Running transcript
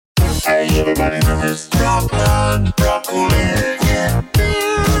Hey, everybody know this. Rockland, broccoli, yeah.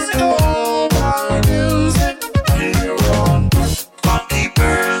 Music, all my music. Here on Funky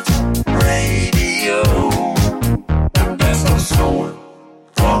Pearls Radio. The best of soul,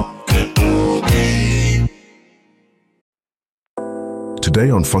 funk and boogie. Today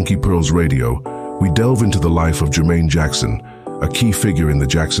on Funky Pearls Radio, we delve into the life of Jermaine Jackson, a key figure in the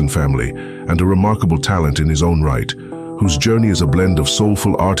Jackson family and a remarkable talent in his own right, whose journey is a blend of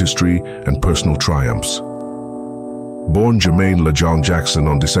soulful artistry and personal triumphs. Born Jermaine Jaune Jackson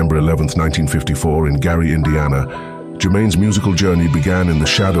on December 11, 1954 in Gary, Indiana, Jermaine's musical journey began in the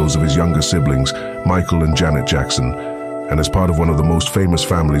shadows of his younger siblings, Michael and Janet Jackson, and as part of one of the most famous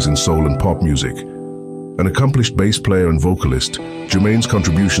families in soul and pop music. An accomplished bass player and vocalist, Jermaine's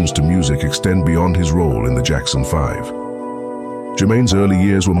contributions to music extend beyond his role in the Jackson 5. Jermaine's early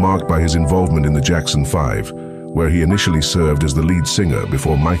years were marked by his involvement in the Jackson 5, where he initially served as the lead singer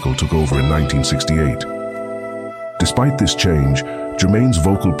before Michael took over in 1968. Despite this change, Jermaine's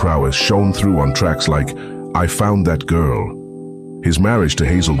vocal prowess shone through on tracks like I Found That Girl. His marriage to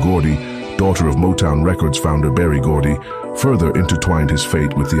Hazel Gordy, daughter of Motown Records founder Berry Gordy, further intertwined his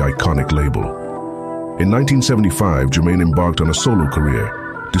fate with the iconic label. In 1975, Jermaine embarked on a solo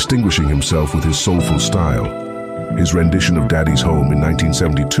career, distinguishing himself with his soulful style. His rendition of Daddy's Home in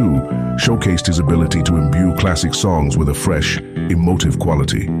 1972 showcased his ability to imbue classic songs with a fresh, emotive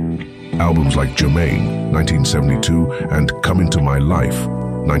quality. Albums like Jermaine, 1972, and Come Into My Life,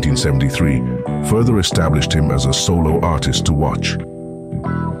 1973, further established him as a solo artist to watch.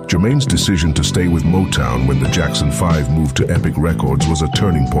 Jermaine's decision to stay with Motown when the Jackson 5 moved to Epic Records was a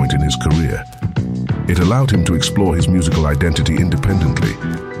turning point in his career. It allowed him to explore his musical identity independently,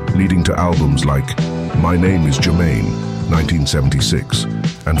 leading to albums like My Name Is Jermaine, 1976,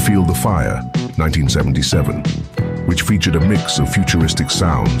 and Feel the Fire, 1977, which featured a mix of futuristic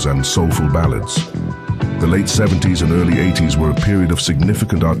sounds and soulful ballads. The late 70s and early 80s were a period of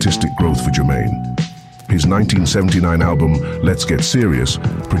significant artistic growth for Jermaine. His 1979 album, Let's Get Serious,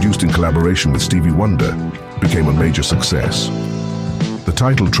 produced in collaboration with Stevie Wonder, became a major success. The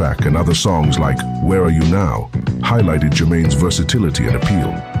title track and other songs like Where Are You Now highlighted Jermaine's versatility and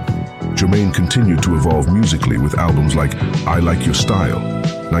appeal. Jermaine continued to evolve musically with albums like I Like Your Style,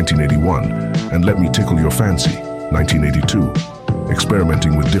 1981, and Let Me Tickle Your Fancy, 1982,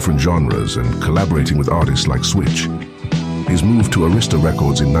 experimenting with different genres and collaborating with artists like Switch. His move to Arista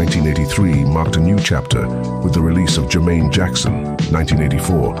Records in 1983 marked a new chapter with the release of Jermaine Jackson,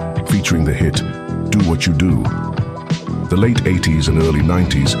 1984, featuring the hit Do What You Do. The late 80s and early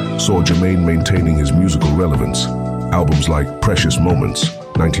 90s saw Jermaine maintaining his musical relevance. Albums like Precious Moments,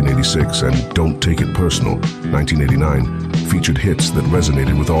 1986, and Don't Take It Personal, 1989, featured hits that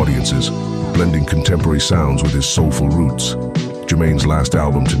resonated with audiences, blending contemporary sounds with his soulful roots. Jermaine's last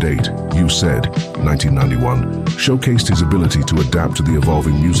album to date, You Said, 1991, showcased his ability to adapt to the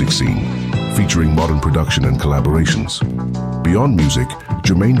evolving music scene, featuring modern production and collaborations. Beyond music,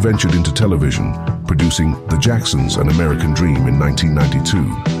 Jermaine ventured into television, producing The Jacksons, An American Dream in 1992,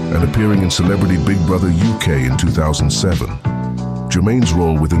 and appearing in Celebrity Big Brother U.K. in 2007. Jermaine's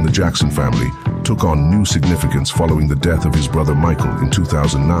role within the Jackson family took on new significance following the death of his brother Michael in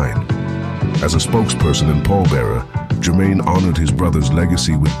 2009. As a spokesperson and pallbearer, Jermaine honored his brother's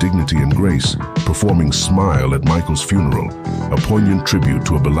legacy with dignity and grace, performing Smile at Michael's funeral, a poignant tribute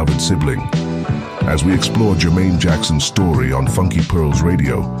to a beloved sibling. As we explore Jermaine Jackson's story on Funky Pearls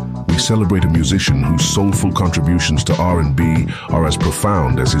Radio, we celebrate a musician whose soulful contributions to R&B are as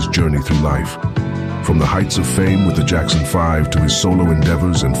profound as his journey through life. From the heights of fame with the Jackson 5 to his solo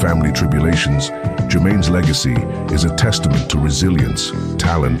endeavors and family tribulations, Jermaine's legacy is a testament to resilience,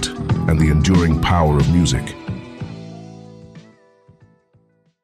 talent, and the enduring power of music.